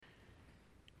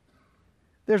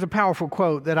There's a powerful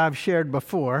quote that I've shared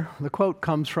before. The quote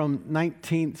comes from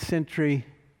 19th century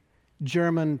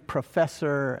German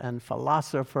professor and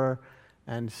philosopher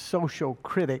and social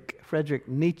critic Friedrich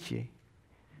Nietzsche.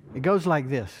 It goes like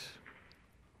this: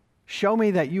 "Show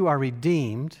me that you are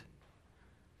redeemed,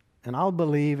 and I'll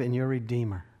believe in your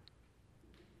Redeemer."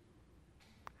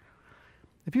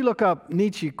 If you look up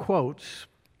Nietzsche quotes,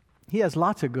 he has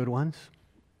lots of good ones.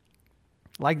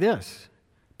 Like this: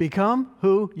 "Become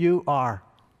who you are."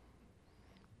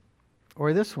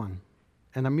 Or this one,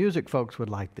 and the music folks would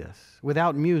like this: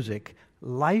 "Without music,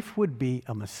 life would be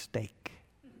a mistake."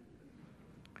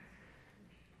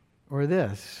 Or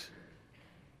this: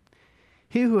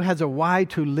 "He who has a why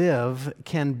to live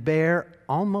can bear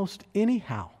almost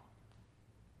anyhow."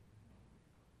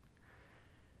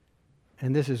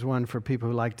 And this is one for people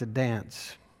who like to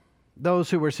dance. "Those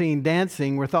who were seen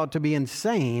dancing were thought to be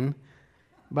insane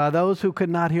by those who could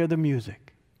not hear the music."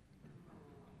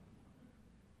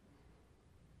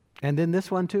 And then this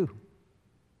one too: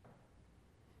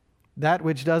 "That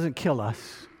which doesn't kill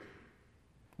us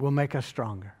will make us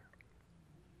stronger."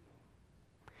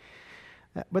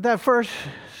 But that first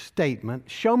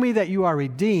statement, "Show me that you are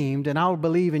redeemed and I'll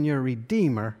believe in your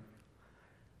Redeemer,"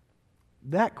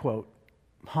 that quote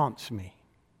haunts me.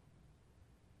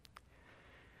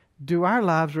 Do our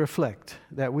lives reflect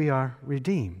that we are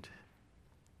redeemed?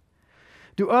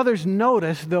 Do others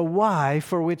notice the why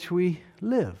for which we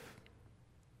live?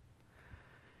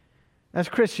 As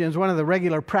Christians, one of the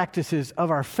regular practices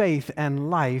of our faith and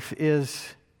life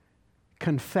is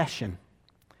confession.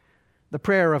 The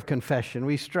prayer of confession.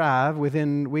 We strive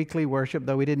within weekly worship,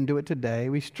 though we didn't do it today,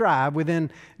 we strive within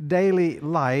daily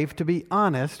life to be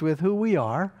honest with who we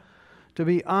are, to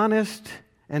be honest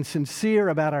and sincere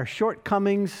about our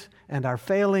shortcomings and our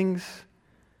failings.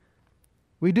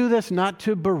 We do this not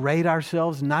to berate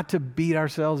ourselves, not to beat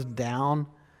ourselves down,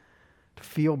 to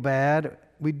feel bad.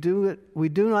 We do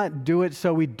not do it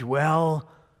so we dwell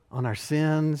on our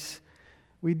sins.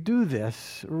 We do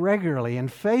this regularly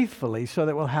and faithfully so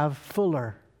that we'll have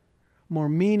fuller, more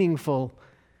meaningful,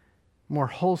 more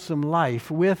wholesome life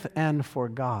with and for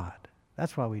God.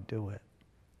 That's why we do it.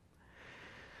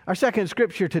 Our second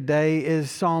scripture today is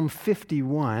Psalm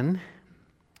 51,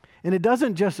 and it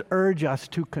doesn't just urge us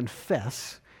to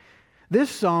confess. This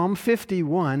Psalm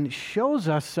 51 shows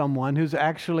us someone who's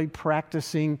actually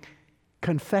practicing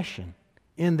confession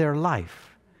in their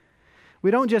life.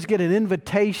 We don't just get an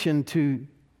invitation to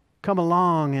come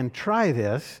along and try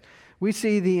this. We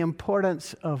see the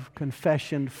importance of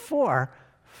confession for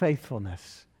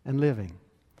faithfulness and living.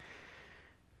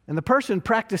 And the person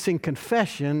practicing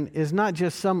confession is not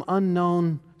just some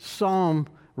unknown psalm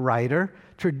writer.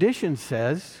 Tradition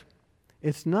says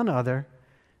it's none other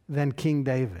than King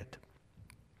David,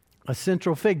 a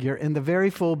central figure in the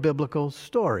very full biblical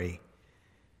story.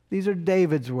 These are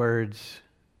David's words,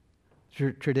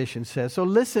 tradition says. So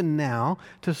listen now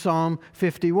to Psalm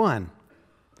 51.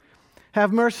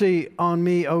 "Have mercy on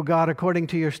me, O God, according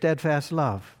to your steadfast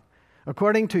love.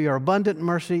 According to your abundant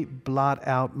mercy, blot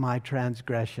out my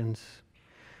transgressions.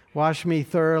 Wash me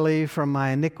thoroughly from my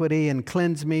iniquity and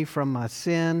cleanse me from my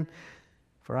sin.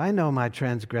 For I know my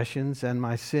transgressions, and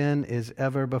my sin is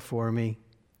ever before me.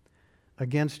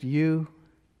 Against you,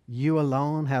 you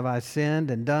alone, have I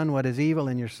sinned and done what is evil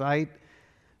in your sight,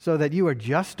 so that you are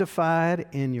justified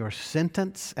in your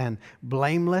sentence and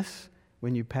blameless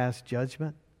when you pass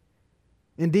judgment.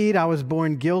 Indeed, I was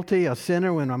born guilty, a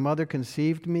sinner, when my mother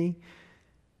conceived me.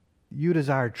 You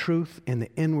desire truth in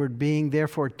the inward being.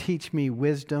 Therefore, teach me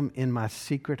wisdom in my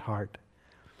secret heart.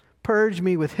 Purge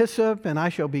me with hyssop, and I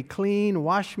shall be clean.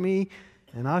 Wash me,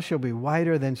 and I shall be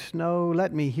whiter than snow.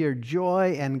 Let me hear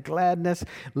joy and gladness.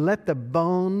 Let the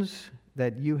bones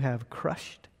that you have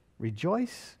crushed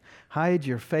rejoice. Hide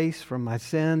your face from my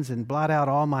sins and blot out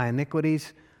all my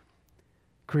iniquities.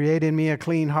 Create in me a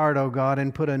clean heart, O God,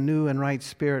 and put a new and right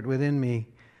spirit within me.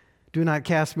 Do not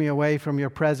cast me away from your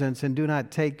presence, and do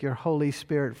not take your Holy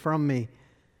Spirit from me.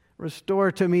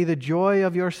 Restore to me the joy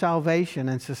of your salvation,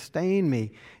 and sustain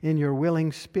me in your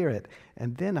willing spirit.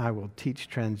 And then I will teach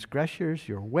transgressors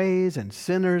your ways, and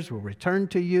sinners will return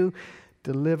to you.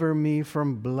 Deliver me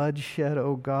from bloodshed,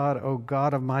 O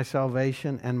God of my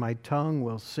salvation, and my tongue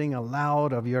will sing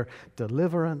aloud of your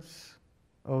deliverance.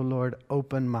 O Lord,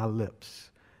 open my lips,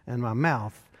 and my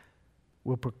mouth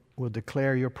will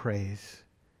declare your praise.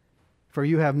 For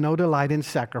you have no delight in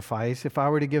sacrifice. If I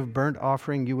were to give burnt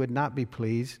offering, you would not be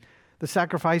pleased. The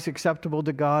sacrifice acceptable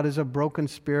to God is a broken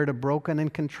spirit, a broken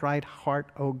and contrite heart,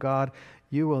 O God,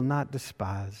 you will not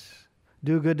despise.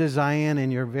 Do good to Zion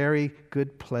in your very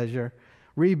good pleasure.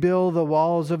 Rebuild the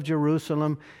walls of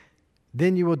Jerusalem.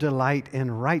 Then you will delight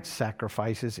in right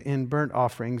sacrifices, in burnt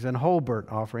offerings and whole burnt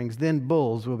offerings. Then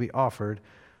bulls will be offered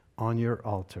on your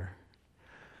altar.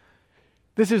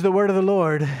 This is the word of the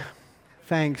Lord.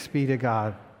 Thanks be to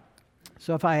God.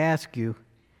 So if I ask you,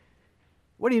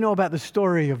 what do you know about the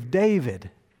story of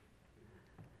David?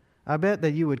 I bet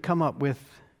that you would come up with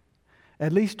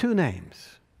at least two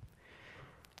names.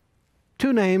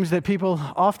 Two names that people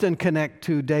often connect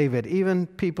to David. Even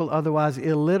people otherwise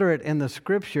illiterate in the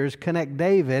Scriptures connect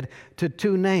David to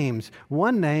two names.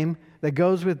 One name that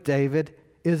goes with David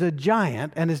is a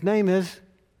giant, and his name is?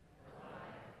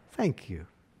 Thank you.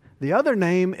 The other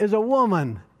name is a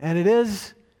woman, and it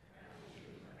is?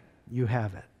 You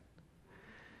have it.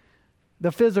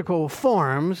 The physical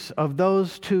forms of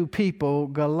those two people,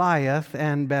 Goliath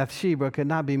and Bathsheba, could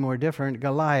not be more different.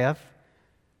 Goliath,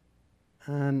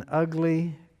 an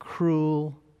ugly,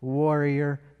 cruel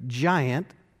warrior giant.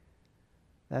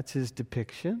 That's his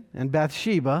depiction. And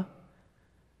Bathsheba,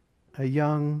 a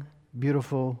young,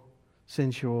 beautiful,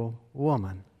 sensual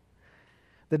woman.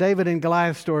 The David and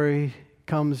Goliath story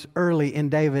comes early in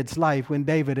David's life when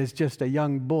David is just a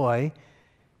young boy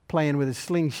playing with his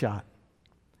slingshot.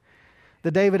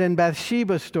 The David and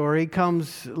Bathsheba story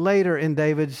comes later in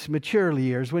David's mature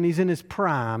years, when he's in his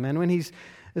prime and when he's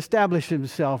established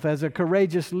himself as a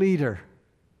courageous leader,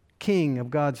 king of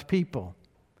God's people.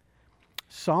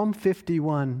 Psalm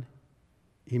 51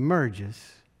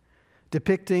 emerges,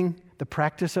 depicting the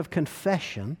practice of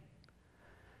confession,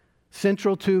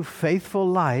 central to faithful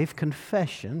life,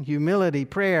 confession, humility,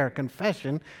 prayer,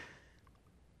 confession,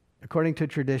 according to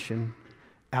tradition,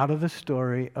 out of the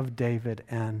story of David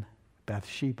and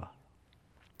Bathsheba.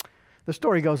 The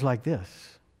story goes like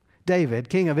this. David,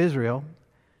 king of Israel,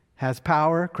 has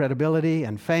power, credibility,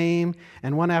 and fame.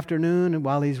 And one afternoon,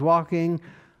 while he's walking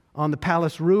on the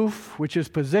palace roof, which is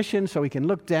positioned so he can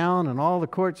look down on all the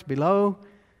courts below,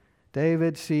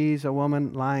 David sees a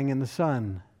woman lying in the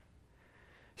sun.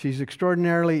 She's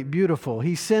extraordinarily beautiful.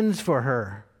 He sends for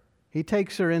her. He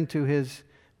takes her into his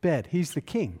bed. He's the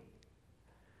king.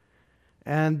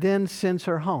 And then sends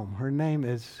her home. Her name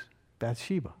is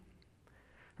Bathsheba.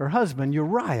 Her husband,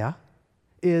 Uriah,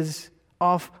 is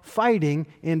off fighting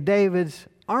in David's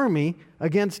army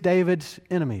against David's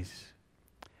enemies.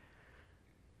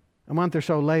 A month or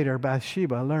so later,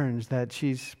 Bathsheba learns that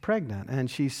she's pregnant, and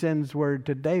she sends word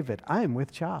to David, I am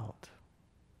with child.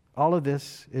 All of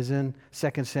this is in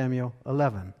 2 Samuel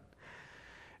 11.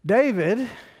 David,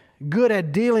 good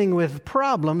at dealing with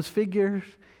problems, figures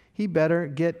he better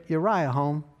get Uriah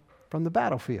home from the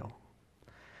battlefield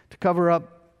to cover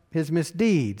up his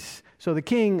misdeeds. So the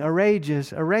king arranges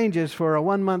for a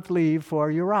 1-month leave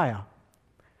for Uriah.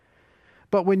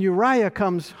 But when Uriah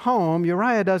comes home,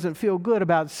 Uriah doesn't feel good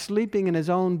about sleeping in his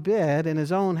own bed, in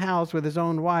his own house with his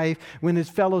own wife, when his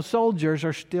fellow soldiers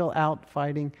are still out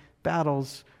fighting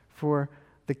battles for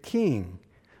the king.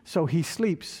 So he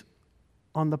sleeps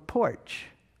on the porch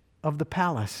of the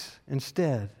palace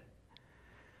instead.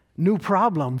 New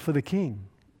problem for the king.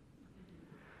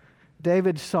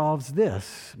 David solves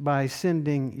this by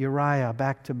sending Uriah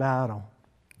back to battle.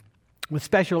 With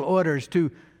special orders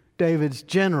to David's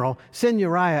general, send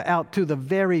Uriah out to the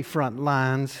very front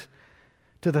lines,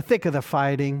 to the thick of the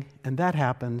fighting, and that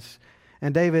happens.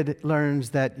 And David learns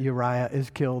that Uriah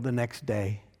is killed the next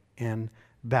day in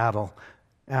battle.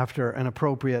 After an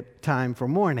appropriate time for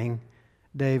mourning,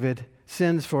 David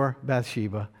sends for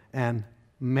Bathsheba and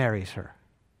marries her.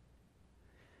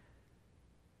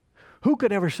 Who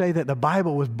could ever say that the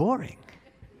Bible was boring?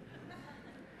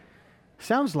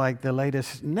 Sounds like the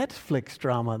latest Netflix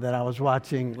drama that I was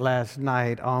watching last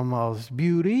night almost.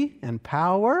 Beauty and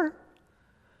power,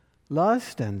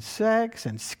 lust and sex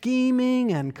and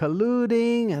scheming and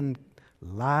colluding and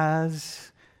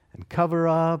lies and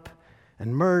cover-up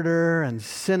and murder and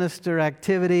sinister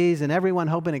activities and everyone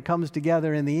hoping it comes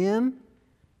together in the end.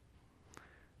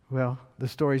 Well, the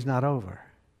story's not over.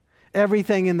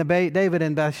 Everything in the David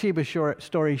and Bathsheba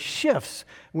story shifts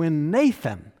when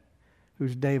Nathan,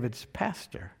 who's David's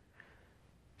pastor,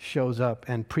 shows up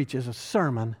and preaches a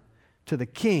sermon to the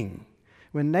king.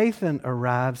 When Nathan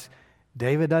arrives,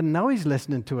 David doesn't know he's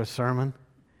listening to a sermon.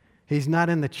 He's not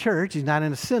in the church. He's not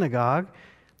in a synagogue.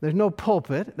 There's no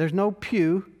pulpit. There's no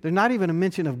pew. There's not even a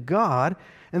mention of God.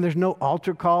 And there's no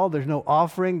altar call. There's no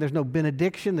offering. There's no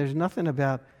benediction. There's nothing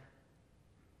about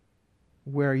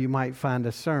where you might find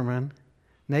a sermon.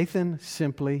 Nathan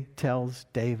simply tells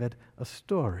David a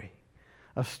story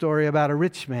about a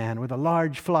rich man with a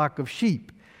large flock of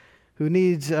sheep who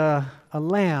needs a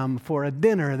lamb for a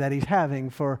dinner that he's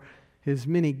having for his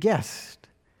many guests.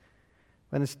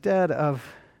 But instead of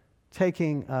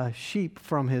taking a sheep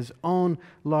from his own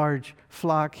large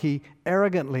flock, he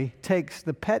arrogantly takes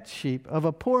the pet sheep of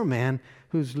a poor man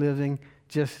who's living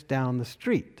just down the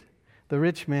street. The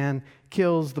rich man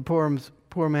kills the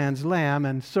poor man's lamb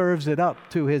and serves it up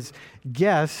to his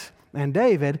guests. And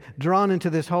David, drawn into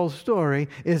this whole story,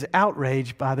 is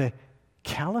outraged by the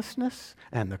callousness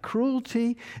and the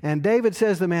cruelty. And David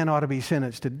says the man ought to be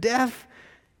sentenced to death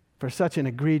for such an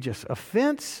egregious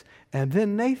offense. And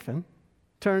then Nathan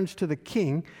turns to the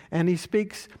king and he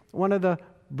speaks one of the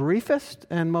briefest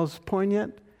and most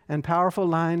poignant and powerful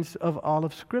lines of all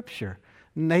of Scripture.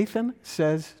 Nathan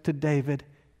says to David,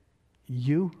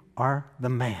 "You are the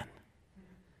man."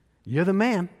 You're the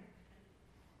man.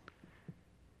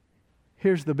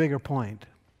 Here's the bigger point.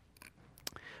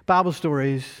 Bible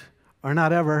stories are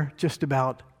not ever just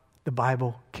about the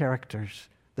Bible characters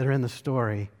that are in the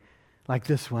story. Like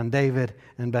this one, David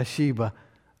and Bathsheba.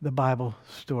 The Bible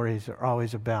stories are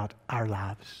always about our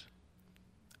lives.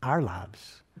 Our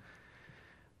lives.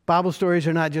 Bible stories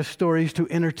are not just stories to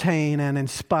entertain and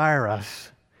inspire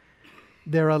us.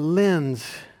 They're a lens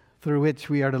through which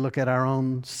we are to look at our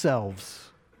own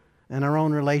selves and our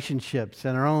own relationships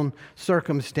and our own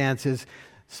circumstances,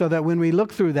 so that when we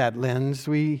look through that lens,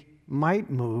 we might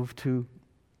move to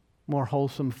more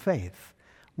wholesome faith,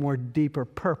 more deeper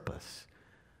purpose,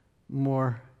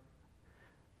 more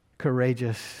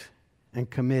courageous and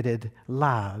committed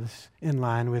lives in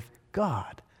line with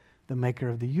God, the maker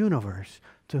of the universe,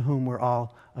 to whom we're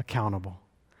all accountable.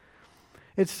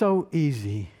 It's so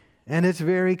easy, and it's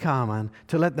very common,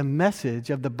 to let the message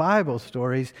of the Bible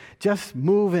stories just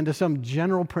move into some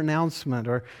general pronouncement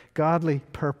or godly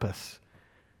purpose.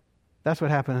 That's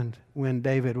what happened when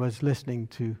David was listening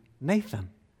to Nathan.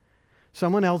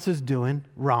 Someone else is doing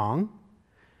wrong,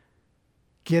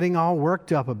 getting all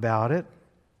worked up about it,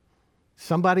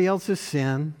 somebody else's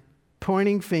sin,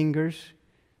 pointing fingers,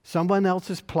 someone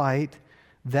else's plight.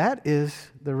 That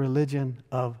is the religion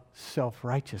of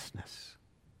self-righteousness.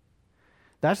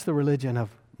 That's the religion of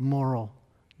moral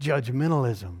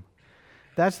judgmentalism.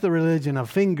 That's the religion of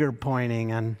finger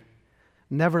pointing and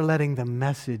never letting the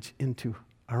message into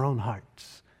our own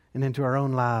hearts and into our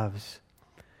own lives.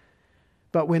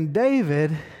 But when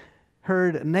David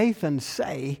heard Nathan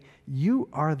say, "You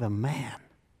are the man,"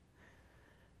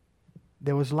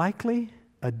 there was likely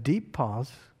a deep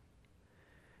pause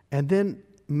and then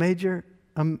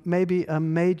maybe a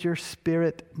major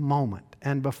spirit moment.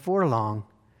 And before long,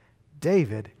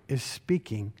 David is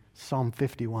speaking Psalm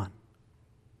 51.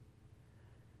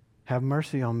 "Have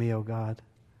mercy on me, O God,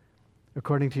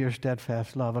 according to your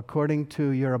steadfast love. According to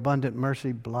your abundant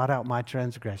mercy, blot out my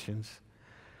transgressions.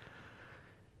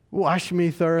 Wash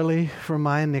me thoroughly from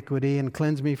my iniquity and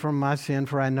cleanse me from my sin,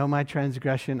 for I know my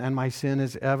transgression and my sin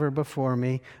is ever before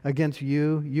me. Against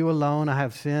you, you alone, I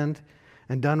have sinned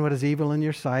and done what is evil in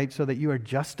your sight, so that you are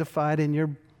justified in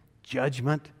your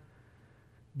judgment,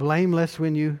 blameless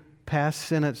when you pass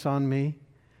sentence on me.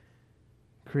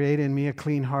 Create in me a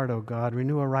clean heart, O God.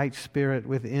 Renew a right spirit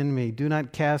within me. Do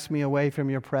not cast me away from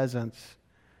your presence.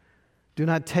 Do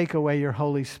not take away your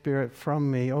Holy Spirit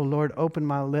from me. O Lord, open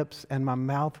my lips, and my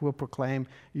mouth will proclaim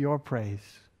your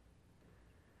praise."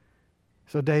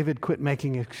 So David quit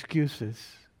making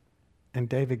excuses, and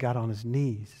David got on his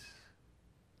knees.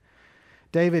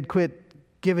 David quit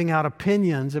giving out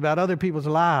opinions about other people's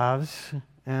lives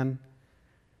and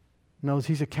knows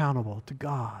he's accountable to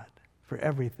God for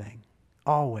everything,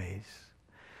 always.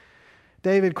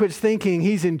 David quits thinking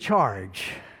he's in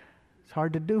charge. It's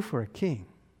hard to do for a king.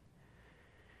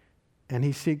 And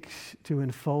he seeks to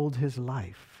enfold his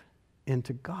life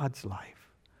into God's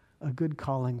life, a good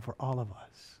calling for all of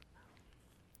us.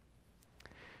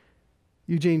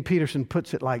 Eugene Peterson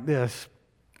puts it like this: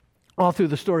 all through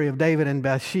the story of David and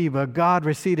Bathsheba, God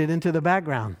receded into the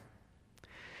background.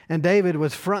 And David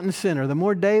was front and center. The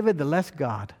more David, the less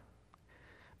God.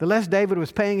 The less David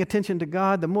was paying attention to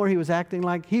God, the more he was acting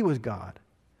like he was God.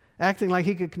 Acting like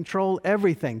he could control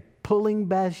everything. Pulling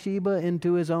Bathsheba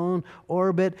into his own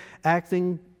orbit.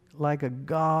 Acting like a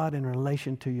god in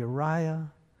relation to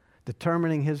Uriah.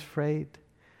 Determining his fate.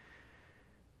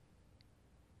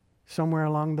 Somewhere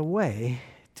along the way,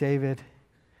 David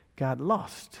got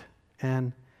lost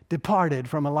and departed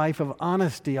from a life of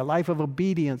honesty, a life of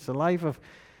obedience, a life of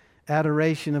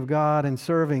adoration of God and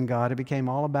serving God. It became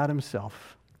all about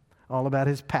himself, all about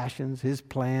his passions, his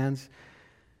plans.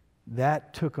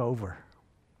 That took over.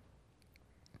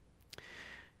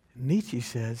 Nietzsche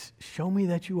says, "Show me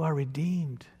that you are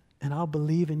redeemed, and I'll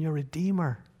believe in your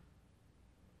Redeemer."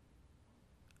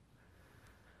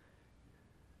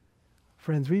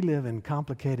 Friends, we live in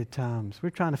complicated times. We're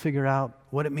trying to figure out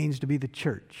what it means to be the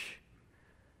church.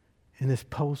 in this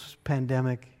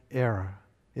post-pandemic era,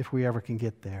 if we ever can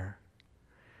get there.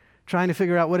 Trying to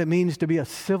figure out what it means to be a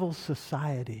civil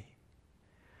society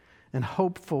and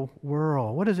hopeful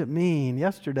world. What does it mean?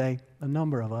 Yesterday, a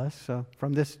number of us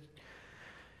from this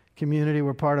community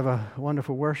were part of a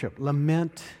wonderful worship.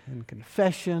 Lament and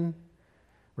confession,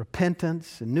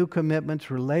 repentance and new commitments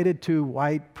related to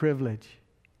white privilege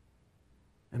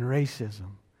and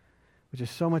racism, which is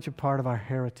so much a part of our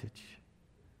heritage.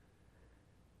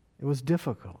 It was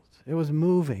difficult. It was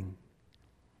moving.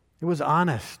 It was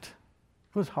honest.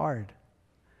 It was hard.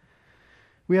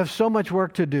 We have so much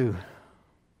work to do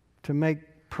to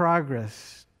make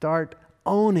progress, start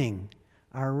owning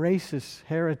our racist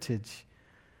heritage,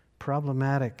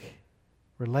 problematic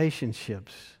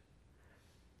relationships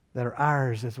that are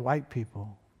ours as white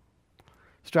people,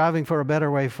 striving for a better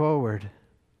way forward.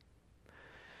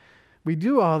 We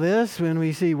do all this when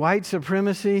we see white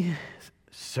supremacy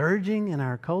surging in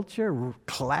our culture,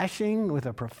 clashing with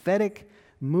a prophetic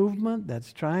movement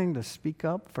that's trying to speak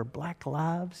up for black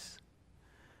lives.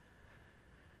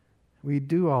 We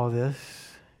do all this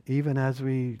even as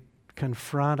we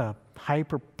confront a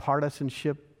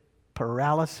hyper-partisanship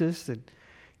paralysis that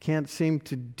can't seem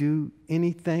to do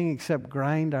anything except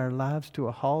grind our lives to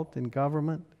a halt in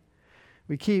government.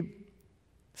 We keep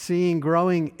seeing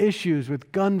growing issues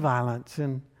with gun violence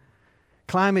and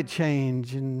climate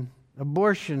change and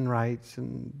abortion rights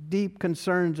and deep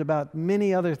concerns about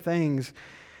many other things.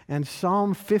 And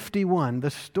Psalm 51,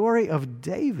 the story of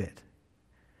David,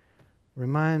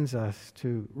 reminds us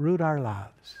to root our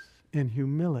lives in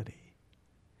humility,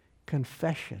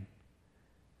 confession,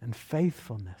 and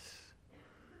faithfulness.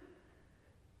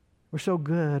 We're so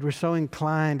good, we're so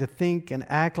inclined to think and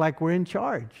act like we're in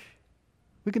charge.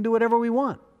 We can do whatever we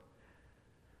want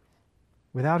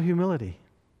without humility.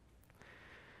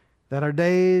 That our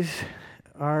days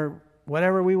are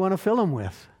whatever we want to fill them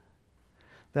with.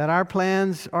 That our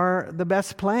plans are the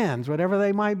best plans, whatever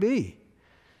they might be.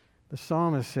 The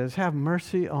psalmist says, "Have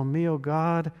mercy on me, O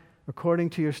God, according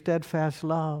to your steadfast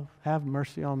love. Have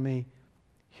mercy on me."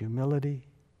 Humility,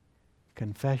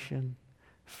 confession,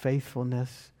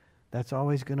 faithfulness, that's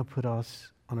always going to put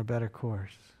us on a better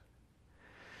course.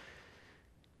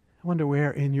 I wonder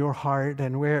where in your heart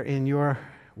and where in your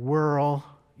world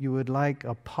you would like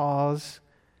a pause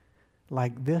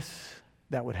like this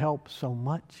that would help so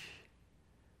much.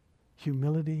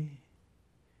 Humility,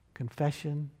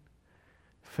 confession,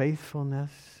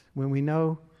 faithfulness. When we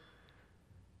know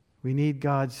we need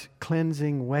God's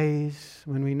cleansing ways,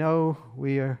 when we know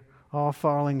we are all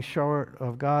falling short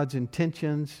of God's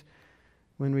intentions,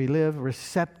 when we live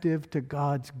receptive to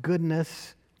God's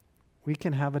goodness, we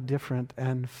can have a different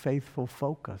and faithful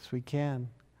focus. We can.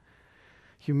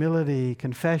 Humility,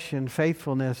 confession,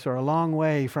 faithfulness are a long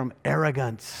way from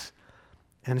arrogance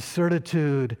and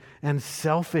certitude and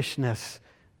selfishness,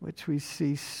 which we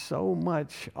see so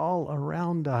much all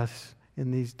around us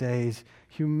in these days.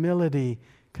 Humility,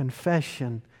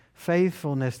 confession,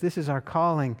 faithfulness, this is our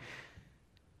calling.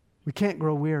 We can't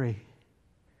grow weary.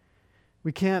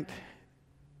 We can't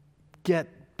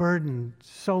get burdened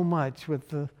so much with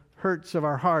the hurts of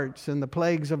our hearts and the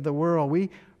plagues of the world. We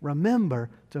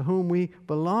remember to whom we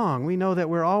belong. We know that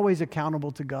we're always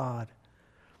accountable to God.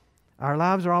 Our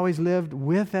lives are always lived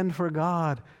with and for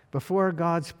God, before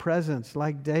God's presence,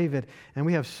 like David. And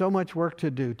we have so much work to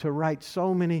do, to right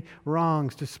so many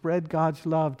wrongs, to spread God's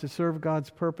love, to serve God's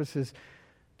purposes,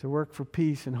 to work for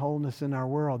peace and wholeness in our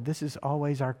world. This is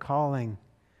always our calling.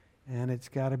 And it's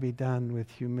got to be done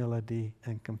with humility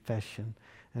and confession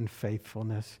and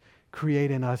faithfulness.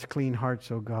 Create in us clean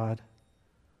hearts, O God.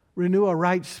 Renew a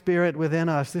right spirit within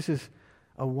us. This is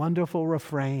a wonderful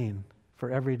refrain for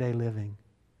everyday living.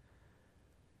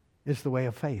 It's the way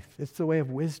of faith. It's the way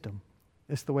of wisdom.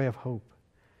 It's the way of hope.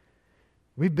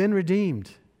 We've been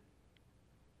redeemed.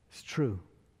 It's true.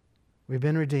 We've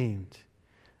been redeemed.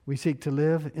 We seek to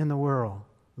live in the world,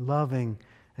 loving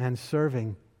and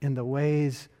serving in the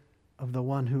ways of the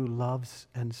one who loves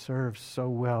and serves so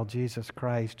well, Jesus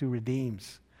Christ, who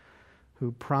redeems,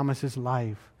 who promises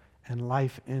life and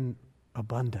life in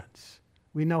abundance.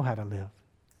 We know how to live.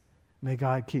 May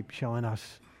God keep showing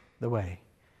us the way.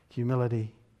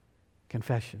 Humility,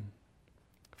 confession,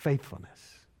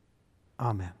 faithfulness.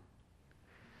 Amen.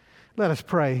 Let us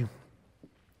pray.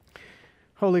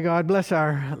 Holy God, bless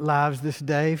our lives this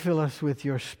day. Fill us with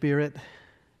your Spirit.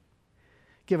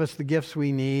 Give us the gifts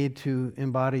we need to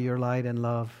embody your light and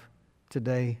love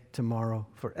today, tomorrow,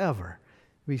 forever.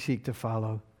 We seek to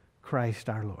follow Christ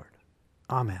our Lord.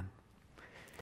 Amen.